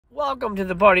Welcome to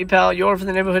the party, pal. You're from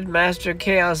the neighborhood master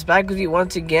Chaos, back with you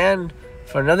once again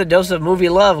for another dose of movie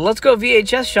love. Let's go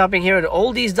VHS shopping here at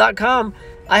oldies.com.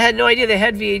 I had no idea they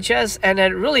had VHS and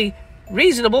at really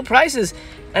reasonable prices.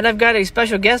 And I've got a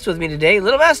special guest with me today,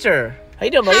 Little Master. How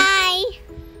you doing, buddy? Hi.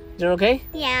 Doing okay?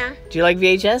 Yeah. Do you like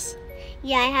VHS?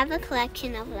 Yeah, I have a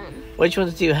collection of them. Which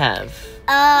ones do you have?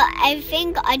 I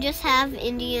think I just have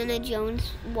Indiana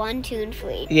Jones 1, 2, and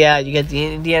 3. Yeah, you get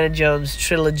the Indiana Jones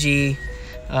trilogy.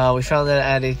 We found that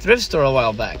at a thrift store a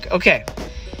while back. Okay,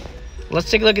 let's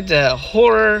take a look at the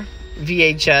horror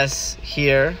VHS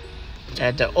here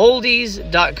at the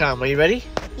oldies.com. Are you ready?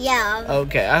 Yeah.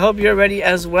 Okay, I hope you're ready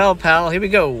as well, pal. Here we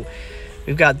go.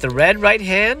 We've got The Red Right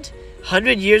Hand,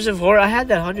 100 Years of Horror. I had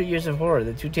that 100 Years of Horror,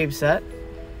 the 2-tape set.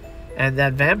 And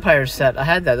that vampire set, I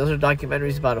had that. Those are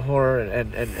documentaries about horror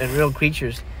and real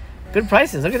creatures. Good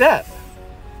prices. Look at that.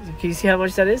 Can you see how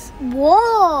much that is?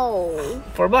 Whoa.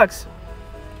 $4.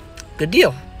 Good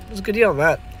deal. It was a good deal on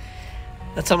that.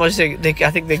 That's how much they I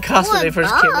think they cost when they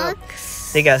first came out.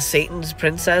 They got Satan's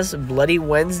Princess, Bloody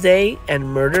Wednesday, and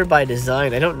Murder by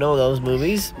Design. I don't know those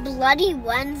movies. Bloody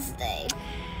Wednesday.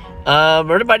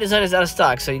 Murder by Design is out of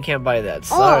stock, so you can't buy that.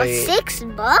 Sorry. Oh,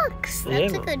 $6?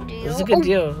 That's a good deal. That's a good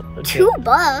deal. Okay. $2.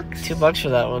 $2 for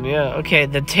that one, yeah. Okay,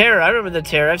 The Terror. I remember The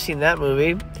Terror. I've seen that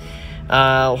movie.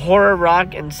 Horror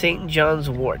Rock and St. John's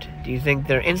Wort. Do you think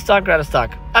they're in stock or out of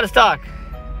stock? Out of stock.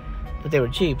 But they were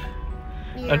cheap.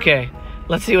 Yeah. Okay,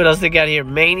 let's see what else they got here.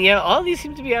 Mania. All these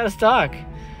seem to be out of stock.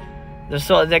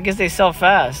 I guess they sell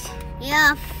fast.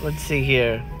 Yeah. Let's see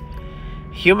here.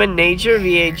 Human Nature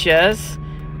VHS.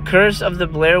 Curse of the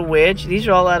Blair Witch. These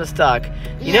are all out of stock.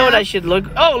 You know what I should look...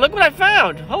 Oh, look what I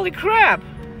found. Holy crap.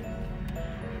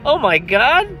 Oh my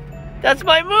god. That's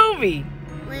my movie.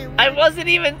 Wait, I wasn't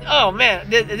even... Oh man,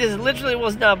 this literally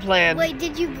was not planned. Wait,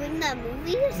 did you bring that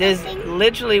movie or something? This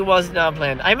literally was not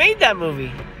planned. I made that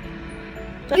movie.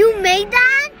 You made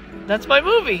that? That's my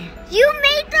movie. You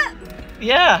made that?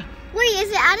 Yeah. Wait, is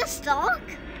it out of stock?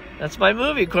 That's my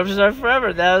movie. Corpses Are Forever.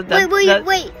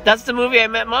 Wait. That's the movie I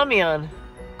met Mommy on.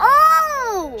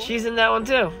 Oh! She's in that one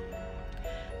too.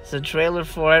 It's a trailer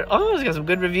for it. Oh, it's got some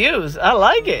good reviews. I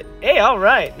like it. Hey, all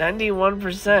right.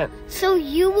 91%. So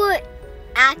you were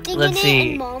acting Let's in see. it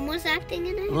and Mom was acting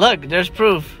in it? Look, there's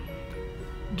proof.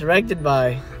 Directed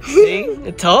by. See?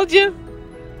 I told you.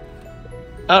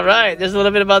 All right. There's a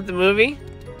little bit about the movie.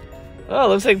 Oh,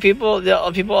 looks like people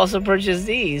also purchased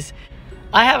these.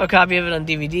 I have a copy of it on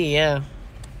DVD, yeah.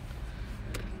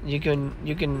 You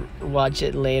can watch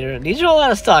it later. These are all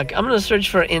out of stock. I'm going to search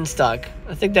for in stock.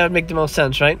 I think that would make the most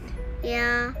sense, right?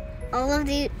 Yeah. All of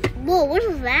the... Whoa, what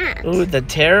is that? Ooh, The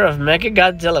Terror of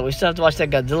Mechagodzilla. We still have to watch that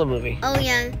Godzilla movie. Oh,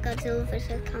 yeah. Godzilla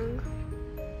vs. Kong.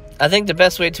 I think the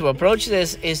best way to approach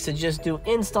this is to just do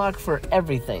in stock for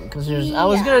everything. Because I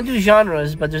was going to do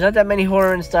genres, but there's not that many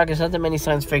horror in stock. There's not that many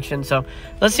science fiction. So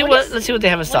let's see what they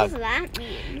have in stock. What does that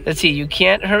mean? Let's see. You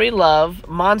Can't Hurry Love,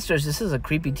 Monsters. This is a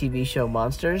creepy TV show,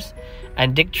 Monsters,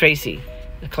 and Dick Tracy,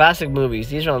 the classic movies.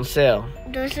 These are on sale.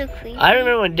 Those are creepy. I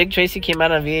remember when Dick Tracy came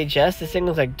out on VHS. This thing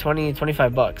was like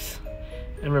 $25.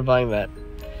 I remember buying that,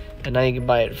 and now you can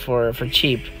buy it for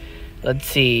cheap. Let's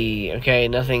see. Okay,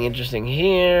 nothing interesting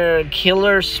here.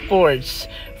 Killer Sports,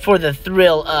 for the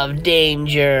thrill of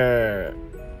danger.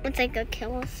 It's like a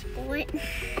killer sport.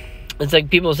 It's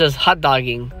like people says hot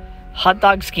dogging. Hot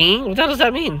dog skiing? What the hell does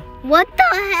that mean? What the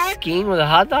heck? Skiing with a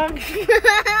hot dog?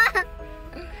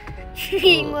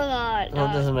 Skiing with a hot dog. Well,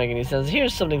 it doesn't make any sense.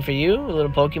 Here's something for you. A little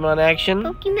Pokemon action.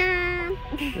 Pokemon.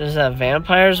 There's that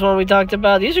vampires one we talked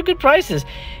about. These are good prices.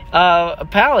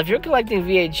 Pal, if you're collecting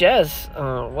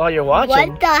VHS while you're watching...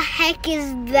 What the heck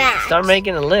is that? Start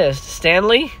making a list.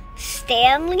 Stanley?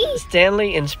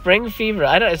 Stanley in Spring Fever.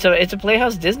 I don't. So it's a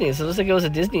Playhouse Disney. So it looks like it was a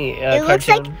Disney It cartoon. looks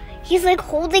like he's like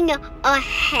holding a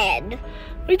head.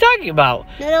 What are you talking about?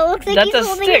 No, it looks like That's he's a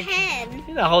holding stick. a head.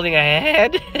 He's not holding a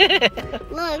head.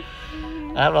 Look.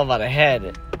 I don't know about a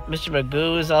head. Mr.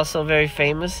 Magoo is also very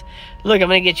famous. Look, I'm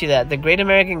gonna get you that. The Great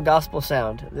American Gospel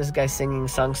Sound. This guy singing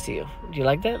songs to you. Do you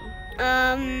like that?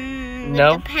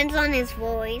 No? It depends on his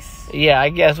voice. Yeah, I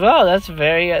guess. Well, that's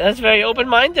very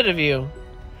open-minded of you.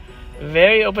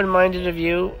 Very open-minded of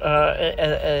you.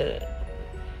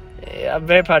 I'm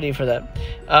very proud of you for that.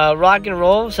 Rock and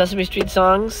roll, Sesame Street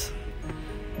songs.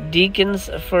 Deacons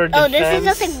for Defense. Oh, this is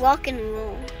just like rock and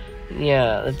roll.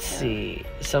 Yeah, let's see.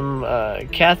 Some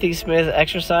Kathy Smith,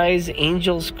 Exercise,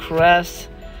 Angel's Crest.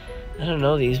 I don't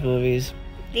know these movies.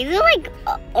 These are like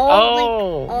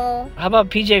all. How about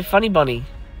PJ Funny Bunny?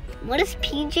 What is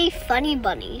PJ Funny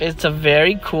Bunny? It's a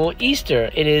very cool Easter.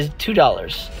 It is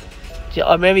 $2.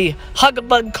 Or maybe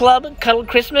Hug-a-Bug Club, Cuddle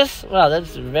Christmas. Wow,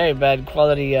 that's a very bad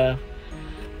quality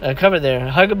cover there.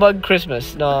 Hug-a-Bug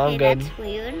Christmas. No, I'm good. That's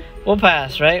weird. We'll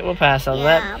pass, right? We'll pass on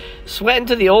that. Sweating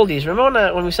to the Oldies.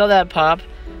 Remember when we saw that pop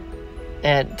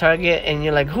at Target and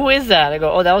you're like, who is that? I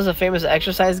go, oh, that was a famous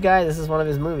exercise guy. This is one of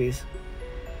his movies.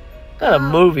 Not a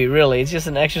movie, really. It's just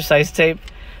an exercise tape.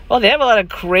 Well, they have a lot of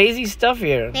crazy stuff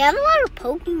here. They have a lot of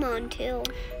Pokemon, too.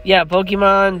 Yeah,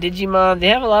 Pokemon, Digimon. They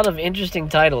have a lot of interesting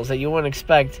titles that you wouldn't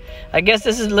expect. I guess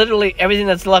this is literally everything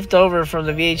that's left over from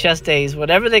the VHS days.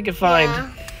 Whatever they could find.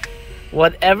 Yeah.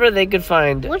 Whatever they could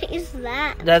find. What is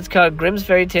that? That's called Grimm's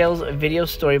Fairy Tales Video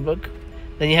Storybook.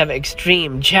 Then you have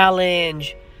Extreme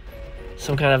Challenge.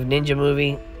 Some kind of ninja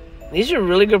movie. These are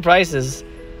really good prices.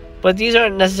 But these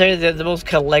aren't necessarily the most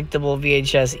collectible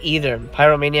VHS either.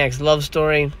 Pyromaniac's Love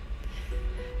Story.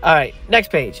 Alright,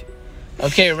 next page.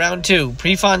 Okay, round 2.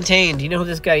 Prefontaine. Do you know who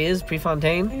this guy is,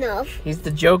 Prefontaine? No. He's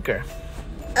the Joker.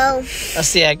 Oh.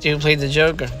 That's the actor who played the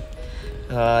Joker.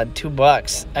 $2.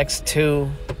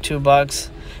 X2, $2.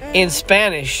 In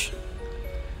Spanish.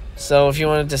 So if you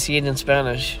wanted to see it in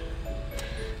Spanish.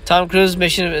 Tom Cruise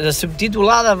Mission, the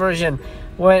subtitulada version.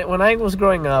 When I was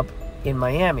growing up in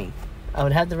Miami, I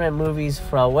would have to rent movies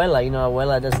for Abuela. You know,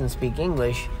 Abuela doesn't speak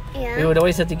English. Yeah. We would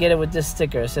always have to get it with this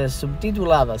sticker. It says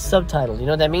subtitulada, subtitled. You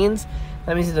know what that means?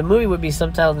 That means that the movie would be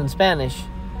subtitled in Spanish,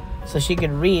 so she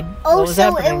could read what was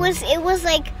happening. it was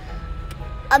like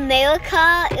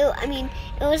America. It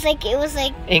was like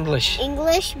English,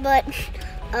 but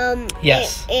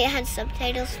yes, it had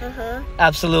subtitles for her.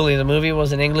 Absolutely, the movie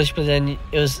was in English, but then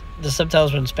the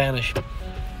subtitles were in Spanish.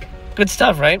 Good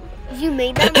stuff, right? You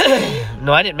made that movie?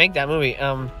 No, I didn't make that movie.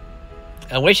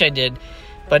 I wish I did,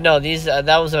 but no.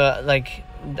 That was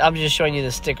I'm just showing you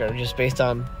the sticker, just based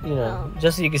on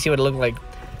just so you can see what it looked like.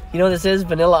 You know what this is?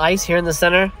 Vanilla Ice here in the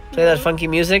center. Play that funky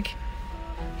music.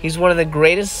 He's one of the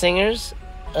greatest singers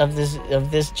of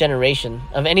this generation,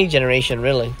 of any generation,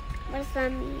 really. What does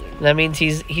that mean? That means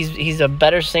he's a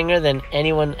better singer than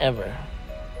anyone ever.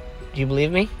 Do you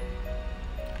believe me?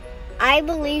 I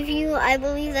believe you. I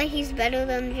believe that he's better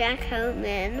than Jack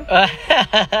Hartman.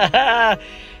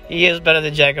 He is better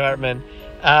than Jack Hartman.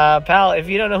 Pal, if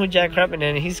you don't know who Jack Hartman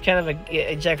is, he's kind of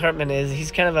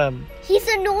he's kind of a... He's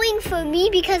annoying for me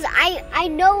because I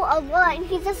know a lot, and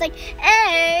he's just like,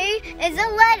 hey, is it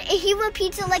let... He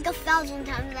repeats it like 1,000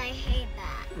 times. I hate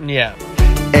that. Yeah.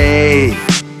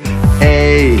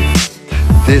 A,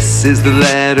 this is the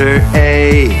letter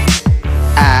A.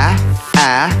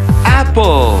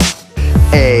 Apple.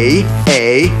 A,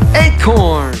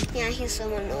 acorn. Yeah, he's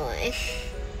so annoying.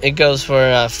 It goes for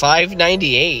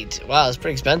 $5.98. Wow, that's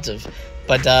pretty expensive.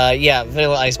 But yeah,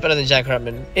 Vanilla Ice, better than Jack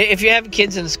Hartman. If you have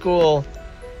kids in school,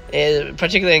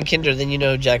 particularly in kinder, then you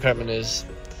know who Jack Hartman is.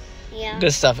 Yeah.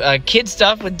 Good stuff. Kid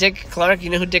stuff with Dick Clark. You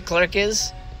know who Dick Clark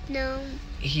is? No.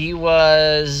 He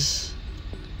was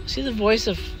he the voice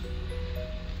of...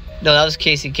 No, that was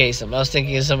Casey Kasem. I was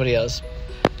thinking of somebody else.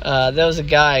 There was a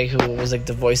guy who was like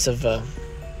the voice of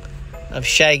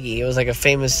Shaggy. It was like a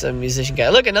famous musician guy.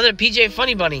 Look, another PJ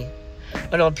Funny Bunny.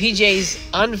 Oh no, PJ's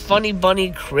Unfunny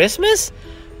Bunny Christmas?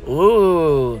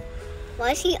 Ooh.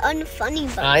 Why is he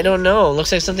unfunny bunny? I don't know.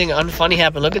 Looks like something unfunny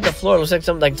happened. Look at the floor. Looks like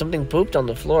something pooped on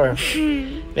the floor.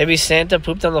 Maybe Santa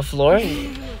pooped on the floor?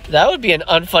 That would be an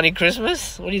unfunny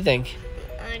Christmas. What do you think?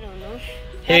 I don't know.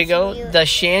 Here you go. The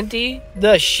shanty.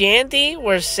 The shanty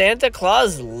where Santa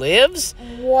Claus lives?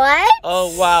 What?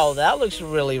 Oh, wow. That looks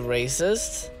really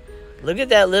racist. Look at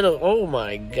that little... Oh,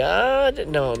 my God.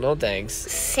 No thanks.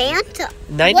 Santa?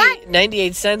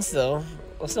 98 cents, though.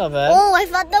 That's not bad. Oh, I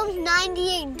thought that was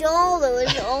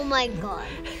 $98. Oh, my God.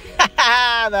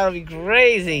 That would be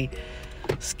crazy.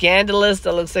 Scandalous.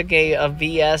 That looks like a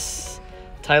VS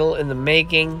title in the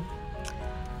making.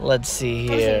 Let's see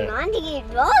here.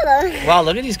 $98. Wow,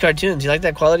 look at these cartoons. You like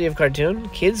that quality of cartoon?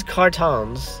 Kids'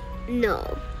 cartons.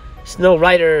 No. Snow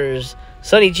Riders.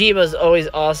 Sonny Chiba's always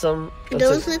awesome.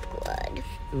 Those look good.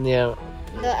 Yeah.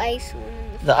 The ice one.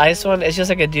 The ice one, it's just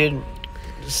like a dude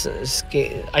ice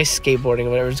skateboarding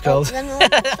or whatever it's called. Then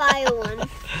the fire one.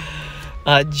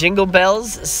 Jingle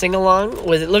Bells sing along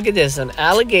with it. Look at this: an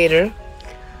alligator,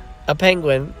 a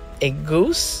penguin, a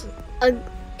goose, and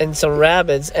some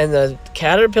rabbits, and the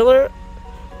caterpillar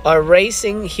are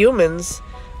racing humans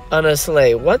on a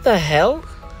sleigh. What the hell?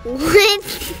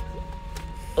 What?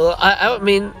 Well, I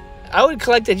mean, I would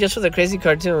collect it just for the crazy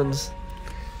cartoons.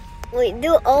 Wait,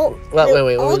 they're all... Wait, what are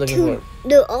we looking for?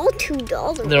 They're all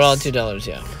 $2. They're all $2,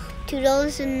 yeah.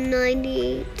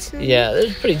 $2.98. Yeah,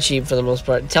 they're pretty cheap for the most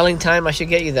part. Telling Time, I should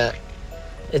get you that.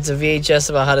 It's a VHS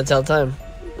about how to tell time.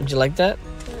 Would you like that?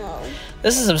 No.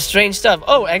 This is some strange stuff.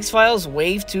 Oh, X-Files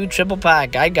Wave 2 triple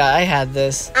pack. I had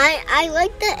this. I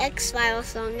like the X-Files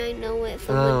song. I know it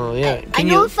from. Oh yeah. I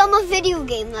know it from a video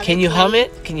game. Can you hum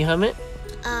it? Can you hum it?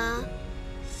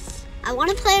 I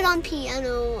want to play it on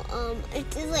piano.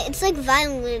 It's like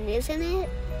violin, isn't it?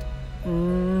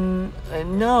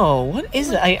 No. What is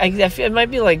it? I feel it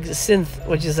might be like synth,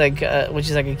 which is like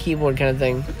a keyboard kind of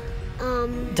thing.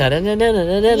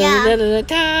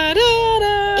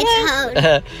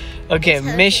 It's Okay,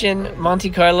 Mission Monte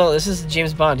Carlo. This is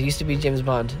James Bond. He used to be James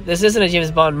Bond. This isn't a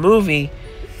James Bond movie,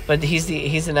 but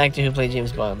he's an actor who played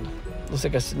James Bond. Looks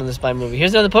like another spy movie.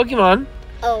 Here's another Pokemon.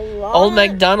 Oh, what? Old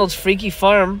MacDonald's Freaky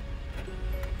Farm.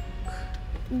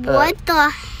 What the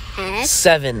heck?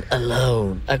 7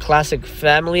 Alone. A classic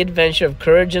family adventure of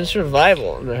courage and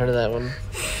survival. I've never heard of that one.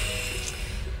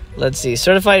 Let's see.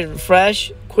 Certified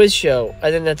Fresh Quiz Show.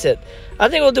 I think that's it. I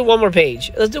think we'll do one more page.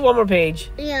 Let's do one more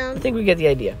page. Yeah. I think we get the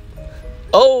idea.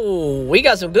 Oh, we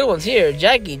got some good ones here.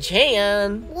 Jackie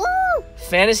Chan. Woo!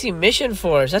 Fantasy Mission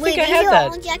Force. I think I Wait, had these are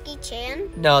that. all Jackie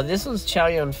Chan? No, this one's Chow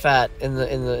Yun Fat in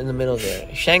the middle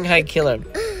there. Shanghai Killer.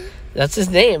 That's his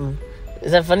name.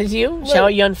 Is that funny to you? Wait. Chow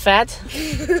Yun Fat?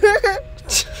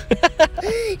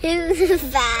 He's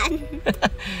fat.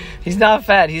 He's not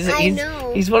fat. He's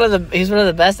know. He's one of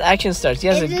the best action stars. He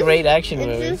has a great action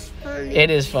movie. It's funny. It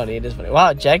is funny. It is funny.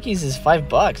 Wow, Jackie's is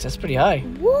 $5. That's pretty high.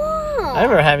 Whoa! I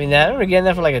remember having that. I remember getting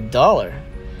that for like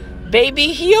 $1. Baby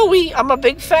Huey, I'm a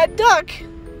big fat duck.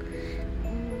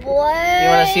 What? You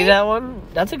want to see that one?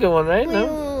 That's a good one, right?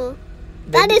 No. Ooh.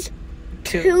 That is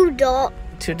 $2.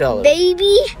 $2.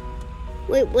 Baby.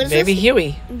 Wait, what is Baby this?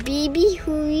 Huey. Baby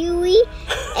Huey.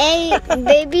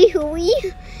 Baby Huey.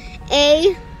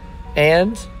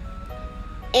 And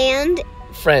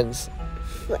friends.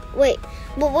 Wait,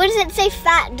 but what does it say?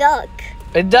 Fat duck.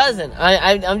 It doesn't.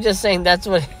 I'm just saying that's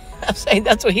what I'm saying.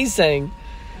 That's what he's saying.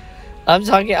 I'm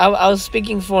talking. I was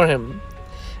speaking for him.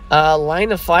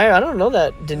 Line of Fire. I don't know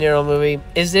that De Niro movie.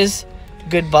 Is this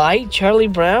Goodbye, Charlie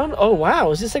Brown? Oh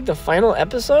wow. Is this like the final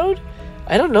episode?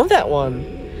 I don't know that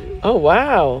one. Oh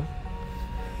wow.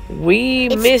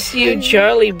 It's Miss You, funny.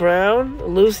 Charlie Brown,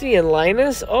 Lucy, and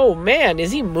Linus. Oh man, is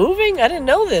he moving? I didn't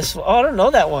know this. Oh, I don't know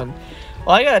that one.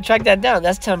 Well, I gotta track that down.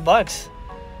 That's $10.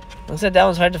 Looks like that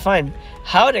one's hard to find.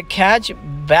 How to Catch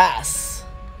Bass.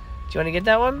 Do you want to get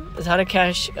that one? It's how to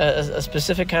catch a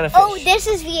specific kind of fish. Oh, this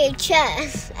is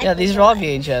VHS. Yeah, these are all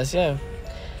VHS. Yeah.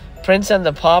 Prince and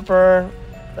the Pauper.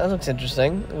 That looks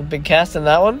interesting. A big cast in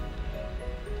that one.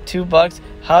 $2.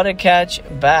 How to Catch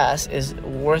Bass is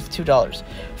worth $2.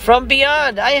 From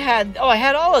Beyond. I had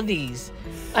all of these.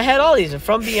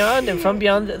 From Beyond and From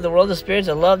Beyond the World of Spirits.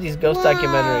 I love these ghost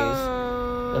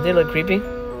documentaries. Don't they look creepy?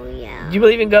 Yeah. Do you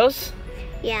believe in ghosts?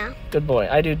 Yeah. Good boy.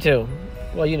 I do too.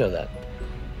 Well, you know that.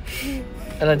 And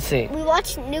let's see. We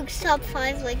watch Nuke's Top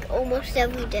 5 like almost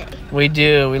every day. We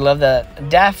do. We love that.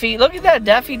 Daffy. Look at that.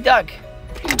 Daffy Duck.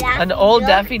 An old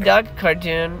Daffy Duck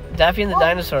cartoon. Daffy and the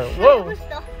Dinosaur. Whoa.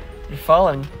 You're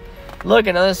falling. Look,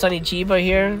 another Sonny Chiba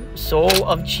here. Soul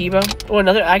of Chiba. Oh,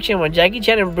 another action one. Jackie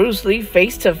Chan and Bruce Lee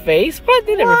face to face. What?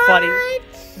 They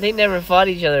never fought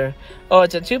each other. Oh,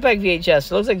 it's a 2-pack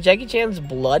VHS. It looks like Jackie Chan's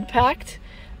Blood Pact.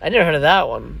 I never heard of that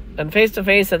one. And face to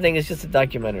face, I think it's just a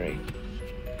documentary.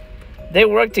 They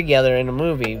worked together in a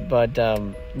movie, but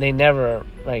they never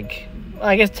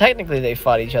I guess technically they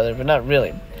fought each other, but not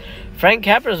really. Frank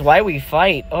Capra's Why We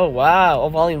Fight. Oh wow. Oh,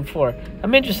 volume 4.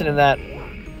 I'm interested in that.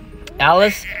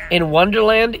 Alice in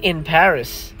Wonderland in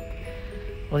Paris.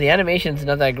 Well, the animation's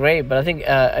not that great, but I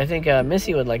think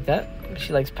Missy would like that.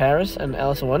 She likes Paris and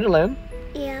Alice in Wonderland.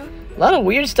 Yeah. A lot of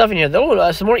weird stuff in here,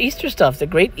 though. Some more Easter stuff. The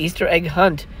Great Easter Egg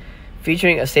Hunt,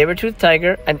 featuring a saber-toothed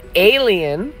tiger, an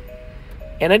alien,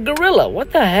 and a gorilla.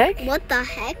 What the heck? What the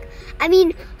heck? I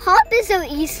mean, Hop is an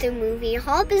Easter movie.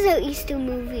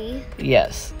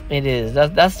 Yes, it is.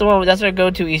 That's the one. That's our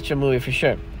go-to Easter movie for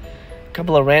sure. A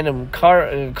couple of random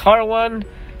car one,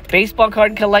 baseball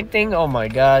card collecting. Oh my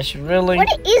gosh, really?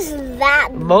 What is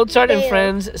that? Mozart and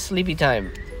Friends Sleepy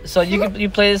Time. So you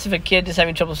play this if a kid is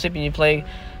having trouble sleeping. You play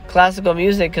classical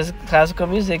music because classical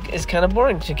music is kind of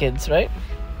boring to kids, right?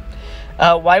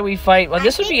 Why We Fight. Well,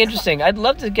 this would be interesting. I'd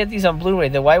love to get these on Blu-ray.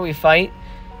 The Why We Fight,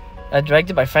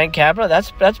 directed by Frank Capra.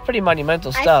 That's pretty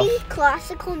monumental stuff. I think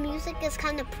classical music is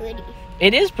kind of pretty.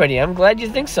 It is pretty. I'm glad you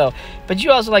think so. But you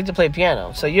also like to play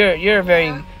piano, so you're a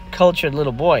very cultured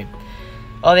little boy.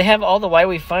 Oh, they have all the Why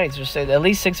We Fights. Or say at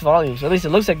least 6 volumes. At least it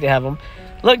looks like they have them.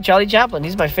 Look, Charlie Chaplin.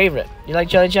 He's my favorite. You like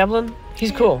Charlie Chaplin?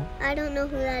 He's cool. I don't know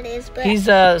who that is, but He's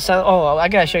I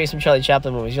gotta show you some Charlie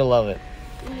Chaplin movies. You'll love it.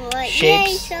 What?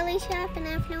 shapes. Yay, Charlie Chaplin.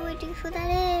 I have no idea who that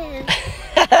is.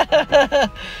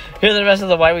 Here are the rest of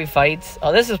the Why We Fights.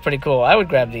 Oh, this is pretty cool. I would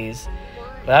grab these.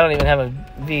 But I don't even have a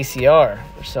VCR,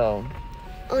 so...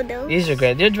 Oh, no. These are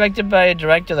great. They're directed by a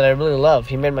director that I really love.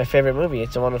 He made my favorite movie,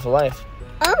 It's a Wonderful Life.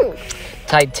 Oh.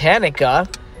 Titanica?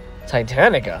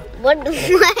 What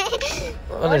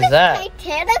What is that?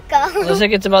 Titanica? Looks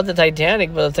like it's about the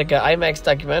Titanic, but it's like an IMAX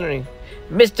documentary.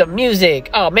 Mr. Music.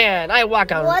 Oh man, I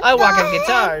walk on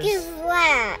guitars. What is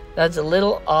that? That's a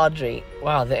little Audrey.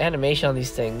 Wow, the animation on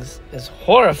these things is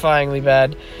horrifyingly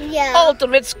bad. Yeah.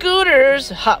 Ultimate Scooters,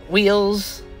 Hot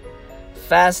Wheels,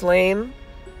 Fast Lane,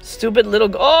 Stupid Little...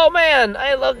 Oh man,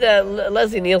 I love that.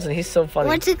 Leslie Nielsen, he's so funny.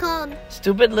 What's it called?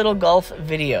 Stupid Little Golf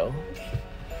Video.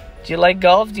 Do you like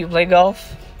golf? Do you play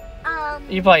golf?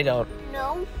 You probably don't.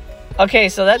 No. Okay,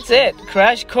 so that's it.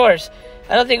 Crash Course.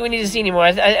 I don't think we need to see anymore.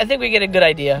 I think we get a good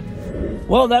idea.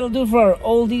 Well, that'll do for our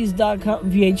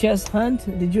oldies.com VHS hunt.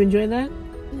 Did you enjoy that?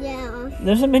 Yeah.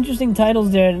 There's some interesting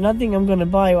titles there. Nothing I'm going to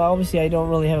buy. Well, obviously, I don't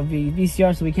really have a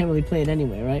VCR, so we can't really play it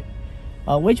anyway, right?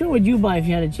 Which one would you buy if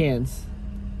you had a chance?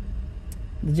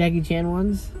 The Jackie Chan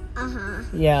ones? Uh-huh.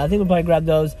 Yeah, I think we'll probably grab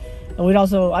those. And we'd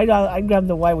also... I'd grab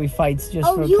the Why We Fights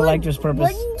just for collector's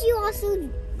purpose. Wouldn't you also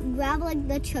grab, like,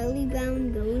 the Charlie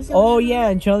Brown Goes? Oh, yeah,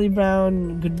 and Charlie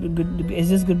Brown... Good. Is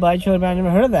this Goodbye, Charlie Brown? I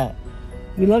never heard of that.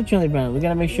 We love Charlie Brown. We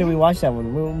gotta make sure we watch that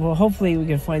one. We'll hopefully we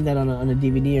can find that on a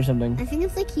DVD or something. I think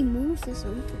it's like he moves or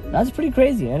something. That's pretty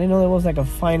crazy. I didn't know there was like a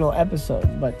final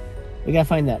episode, but we gotta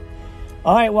find that.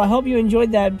 All right, well, I hope you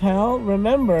enjoyed that, pal.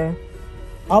 Remember,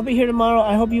 I'll be here tomorrow.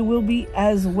 I hope you will be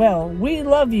as well. We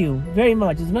love you very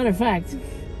much. As a matter of fact,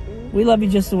 we love you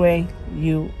just the way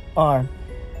you are.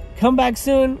 Come back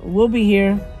soon. We'll be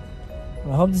here.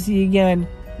 I hope to see you again.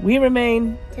 We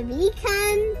remain to be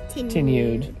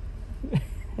continued.